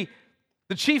 63,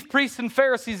 the chief priests and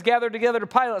Pharisees gathered together to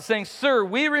Pilate, saying, "Sir,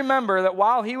 we remember that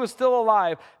while he was still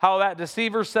alive, how that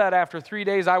deceiver said, 'After 3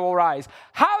 days I will rise.'"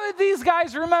 How did these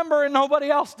guys remember and nobody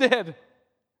else did?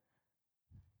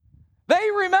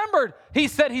 They remembered. He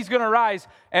said he's going to rise,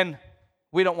 and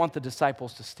we don't want the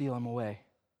disciples to steal him away.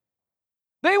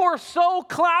 They were so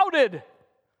clouded.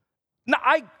 Now,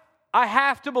 I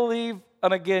have to believe,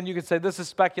 and again, you could say this is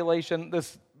speculation,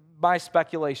 this is my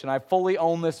speculation. I fully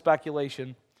own this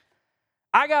speculation.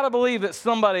 I got to believe that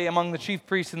somebody among the chief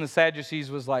priests and the Sadducees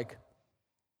was like,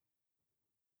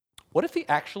 what if he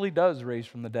actually does raise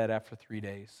from the dead after 3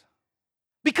 days?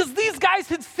 Because these guys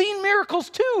had seen miracles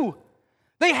too.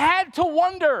 They had to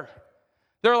wonder.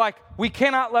 They're like, we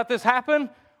cannot let this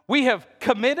happen. We have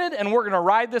committed, and we're going to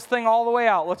ride this thing all the way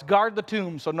out. Let's guard the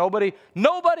tomb so nobody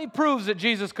proves that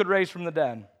Jesus could raise from the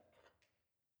dead.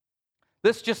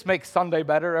 This just makes Sunday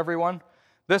better, everyone.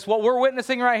 What we're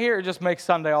witnessing right here, just makes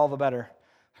Sunday all the better.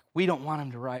 We don't want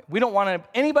him to rise. We don't want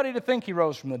anybody to think he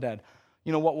rose from the dead.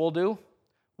 You know what we'll do?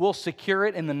 We'll secure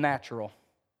it in the natural.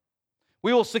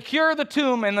 We will secure the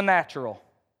tomb in the natural.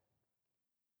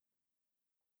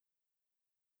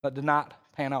 That did not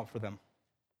pan out for them.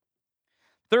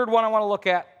 Third one I want to look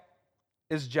at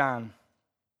is John.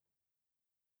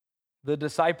 The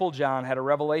disciple John had a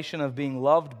revelation of being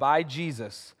loved by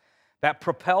Jesus that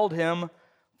propelled him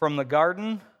from the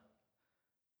garden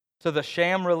to the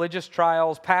sham religious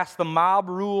trials, past the mob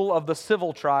rule of the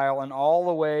civil trial, and all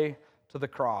the way to the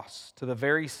cross, to the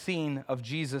very scene of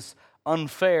Jesus'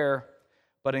 unfair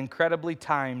but incredibly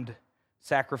timed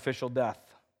sacrificial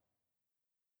death.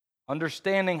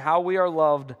 Understanding how we are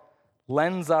loved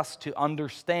lends us to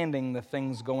understanding the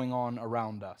things going on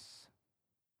around us.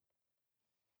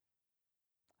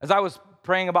 As I was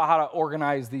praying about how to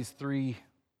organize these three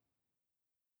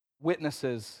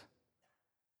witnesses,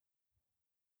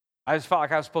 I just felt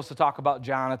like I was supposed to talk about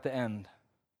John at the end.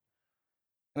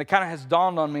 And it kind of has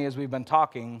dawned on me as we've been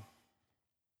talking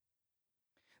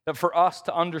that for us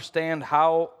to understand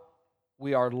how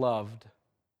we are loved,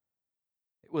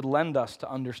 it would lend us to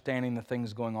understanding the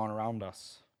things going on around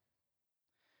us.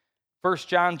 1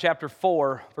 John chapter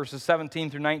 4, verses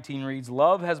 17 through 19 reads,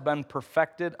 "Love has been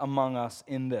perfected among us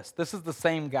in this." This is the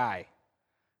same guy.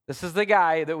 This is the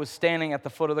guy that was standing at the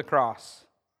foot of the cross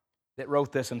that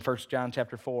wrote this in 1 John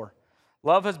chapter 4.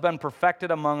 "Love has been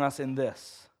perfected among us in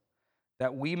this,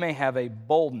 that we may have a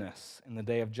boldness in the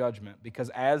day of judgment, because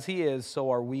as he is,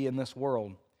 so are we in this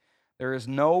world. There is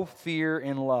no fear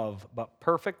in love, but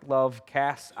perfect love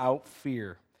casts out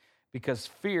fear, because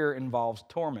fear involves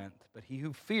torment. But he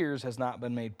who fears has not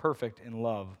been made perfect in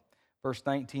love." Verse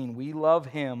 19, "We love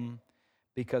him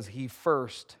because he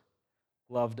first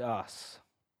loved us."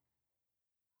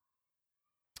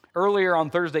 Earlier on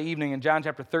Thursday evening in John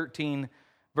chapter 13,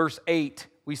 verse 8,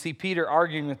 we see Peter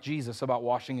arguing with Jesus about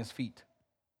washing his feet.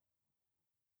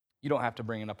 You don't have to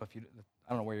bring it up if you, I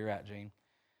don't know where you're at, Jane.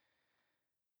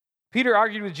 Peter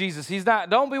argued with Jesus.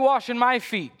 Don't be washing my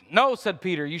feet. "No," said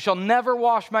Peter, "you shall never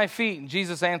wash my feet." And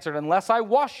Jesus answered, "Unless I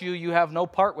wash you, you have no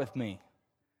part with me."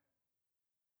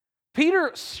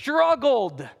 Peter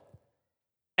struggled.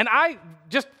 And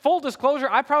just full disclosure,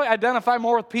 I probably identify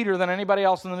more with Peter than anybody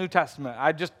else in the New Testament.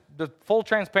 The full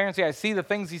transparency, I see the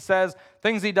things he says,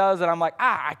 things he does, and I'm like,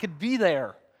 I could be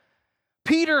there.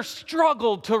 Peter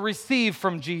struggled to receive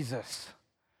from Jesus.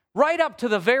 Right up to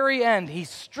the very end, he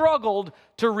struggled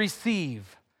to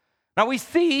receive. Now we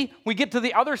get to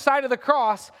the other side of the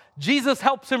cross, Jesus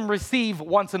helps him receive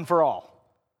once and for all.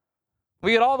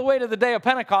 We get all the way to the day of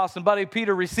Pentecost, and buddy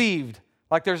Peter received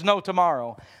like there's no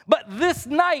tomorrow. But this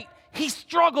night, he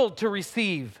struggled to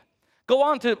receive. Go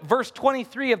on to verse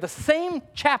 23 of the same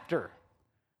chapter.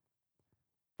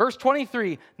 Verse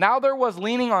 23, now there was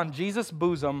leaning on Jesus'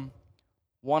 bosom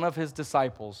one of his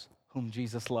disciples whom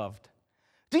Jesus loved.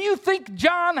 Do you think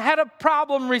John had a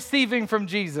problem receiving from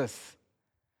Jesus?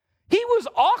 He was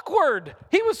awkward.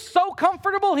 He was so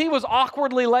comfortable, he was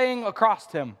awkwardly laying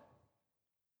across him.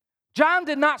 John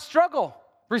did not struggle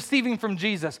receiving from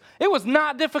Jesus. It was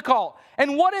not difficult.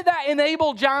 And what did that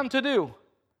enable John to do?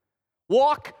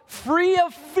 Walk free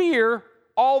of fear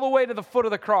all the way to the foot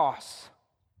of the cross.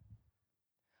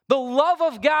 The love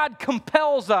of God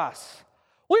compels us.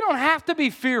 We don't have to be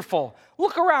fearful.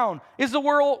 Look around. Is the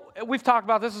world, we've talked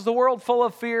about this, is the world full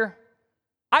of fear?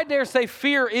 I dare say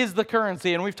fear is the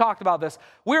currency, and we've talked about this.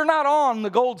 We're not on the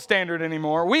gold standard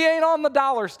anymore. We ain't on the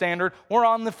dollar standard. We're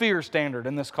on the fear standard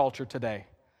in this culture today.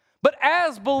 But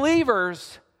as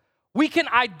believers, we can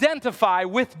identify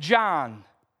with John.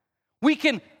 We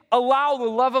can allow the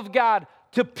love of God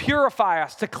to purify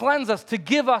us, to cleanse us, to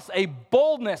give us a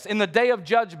boldness in the day of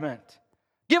judgment.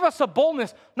 Give us a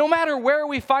boldness, no matter where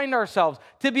we find ourselves,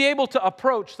 to be able to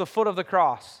approach the foot of the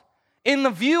cross. In the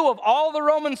view of all the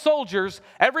Roman soldiers,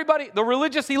 everybody, the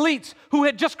religious elites who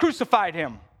had just crucified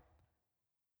him.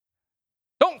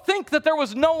 Don't think that there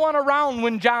was no one around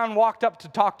when John walked up to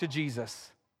talk to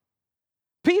Jesus.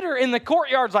 Peter in the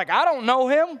courtyard's like, I don't know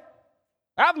him.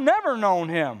 I've never known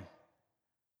him.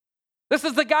 This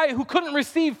is the guy who couldn't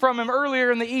receive from him earlier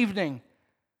in the evening.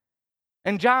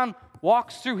 And John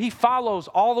walks through, he follows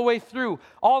all the way through,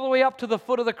 all the way up to the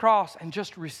foot of the cross and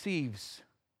just receives.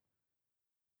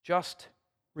 Just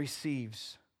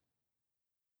receives.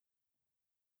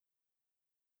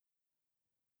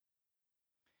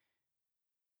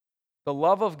 The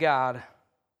love of God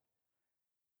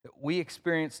that we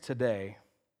experience today,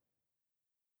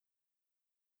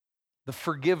 the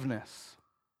forgiveness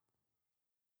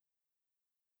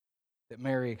that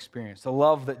Mary experienced, the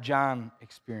love that John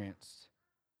experienced.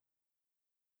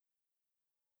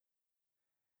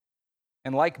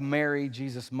 And like Mary,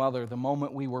 Jesus' mother, the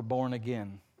moment we were born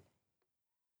again.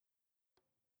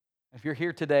 If you're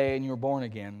here today and you're born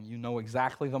again, you know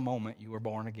exactly the moment you were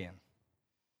born again.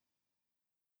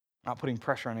 Not putting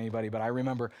pressure on anybody, but I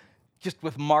remember just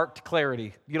with marked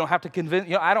clarity. You don't have to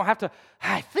convince, I don't have to,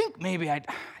 I think maybe I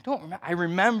don't remember. I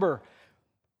remember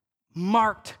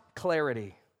marked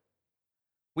clarity.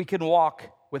 We can walk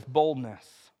with boldness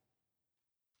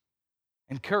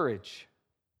and courage.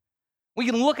 We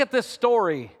can look at this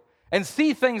story and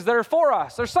see things that are for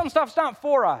us. There's some stuff's not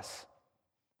for us.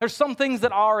 There's some things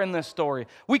that are in this story.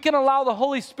 We can allow the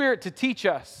Holy Spirit to teach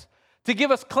us, to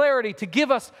give us clarity, to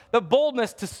give us the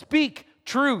boldness to speak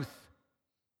truth,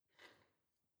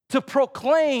 to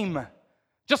proclaim,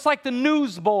 just like the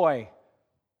newsboy,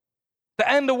 the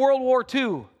end of World War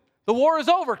II. The war is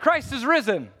over. Christ is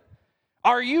risen.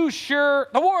 Are you sure?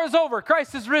 The war is over.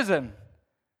 Christ is risen.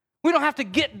 We don't have to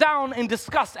get down and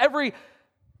discuss every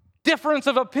difference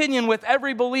of opinion with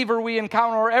every believer we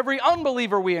encounter or every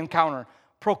unbeliever we encounter.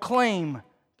 Proclaim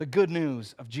the good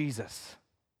news of Jesus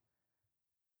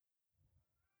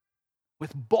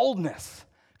with boldness,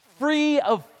 free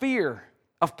of fear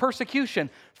of persecution,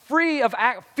 free of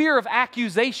fear of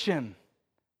accusation,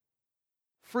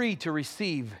 free to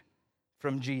receive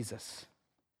from Jesus.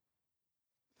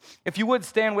 If you would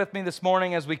stand with me this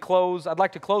morning as we close, I'd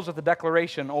like to close with a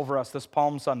declaration over us this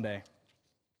Palm Sunday.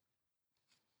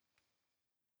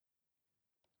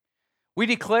 We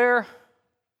declare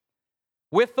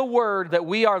with the word that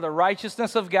we are the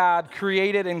righteousness of God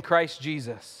created in Christ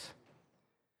Jesus.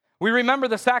 We remember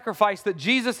the sacrifice that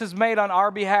Jesus has made on our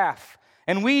behalf,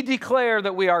 and we declare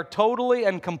that we are totally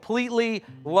and completely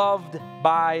loved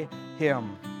by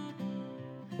Him.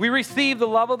 We receive the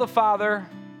love of the Father,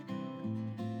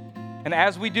 and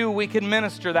as we do, we can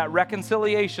minister that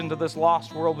reconciliation to this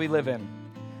lost world we live in.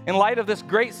 In light of this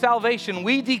great salvation,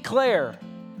 we declare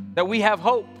that we have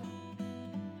hope,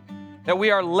 that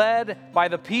we are led by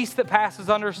the peace that passes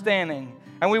understanding,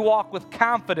 and we walk with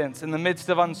confidence in the midst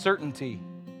of uncertainty.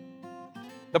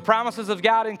 The promises of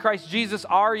God in Christ Jesus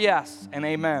are yes and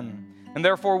amen. And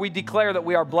therefore we declare that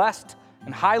we are blessed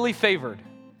and highly favored,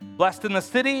 blessed in the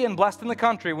city and blessed in the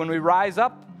country when we rise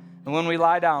up and when we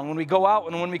lie down, when we go out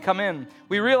and when we come in.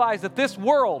 We realize that this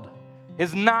world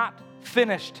is not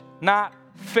finished, not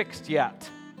fixed yet,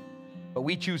 but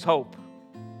we choose hope.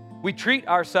 We treat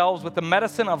ourselves with the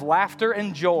medicine of laughter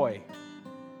and joy.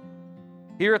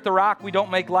 Here at The Rock, we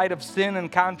don't make light of sin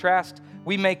and contrast.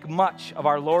 We make much of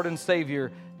our Lord and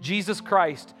Savior, Jesus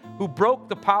Christ, who broke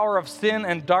the power of sin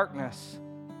and darkness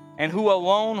and who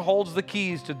alone holds the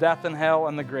keys to death and hell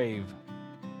and the grave.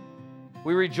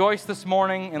 We rejoice this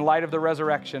morning in light of the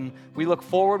resurrection. We look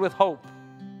forward with hope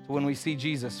to when we see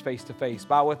Jesus face to face.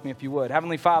 Bow with me if you would.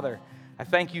 Heavenly Father, I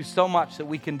thank you so much that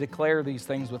we can declare these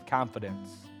things with confidence.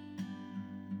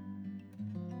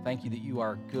 Thank you that you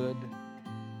are good,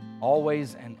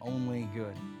 always and only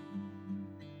good.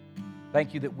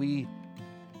 Thank you that we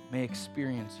may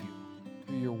experience you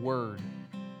through your word,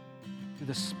 through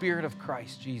the Spirit of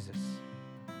Christ Jesus,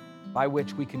 by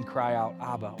which we can cry out,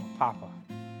 Abba, or Papa.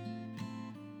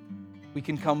 We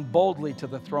can come boldly to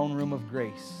the throne room of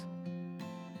grace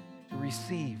to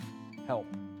receive help.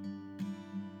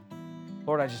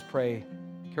 Lord, I just pray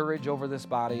courage over this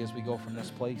body as we go from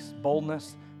this place,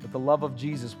 boldness, that the love of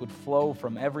Jesus would flow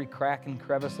from every crack and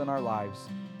crevice in our lives,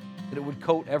 that it would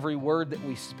coat every word that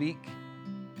we speak.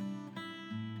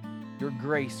 Your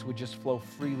grace would just flow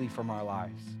freely from our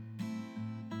lives.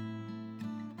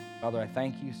 Father, I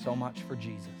thank you so much for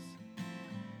Jesus,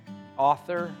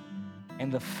 author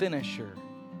and the finisher,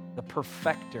 the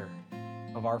perfecter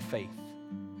of our faith.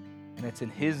 And it's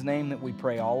in his name that we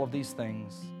pray all of these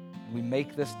things. We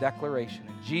make this declaration.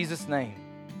 In Jesus' name,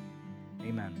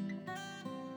 amen.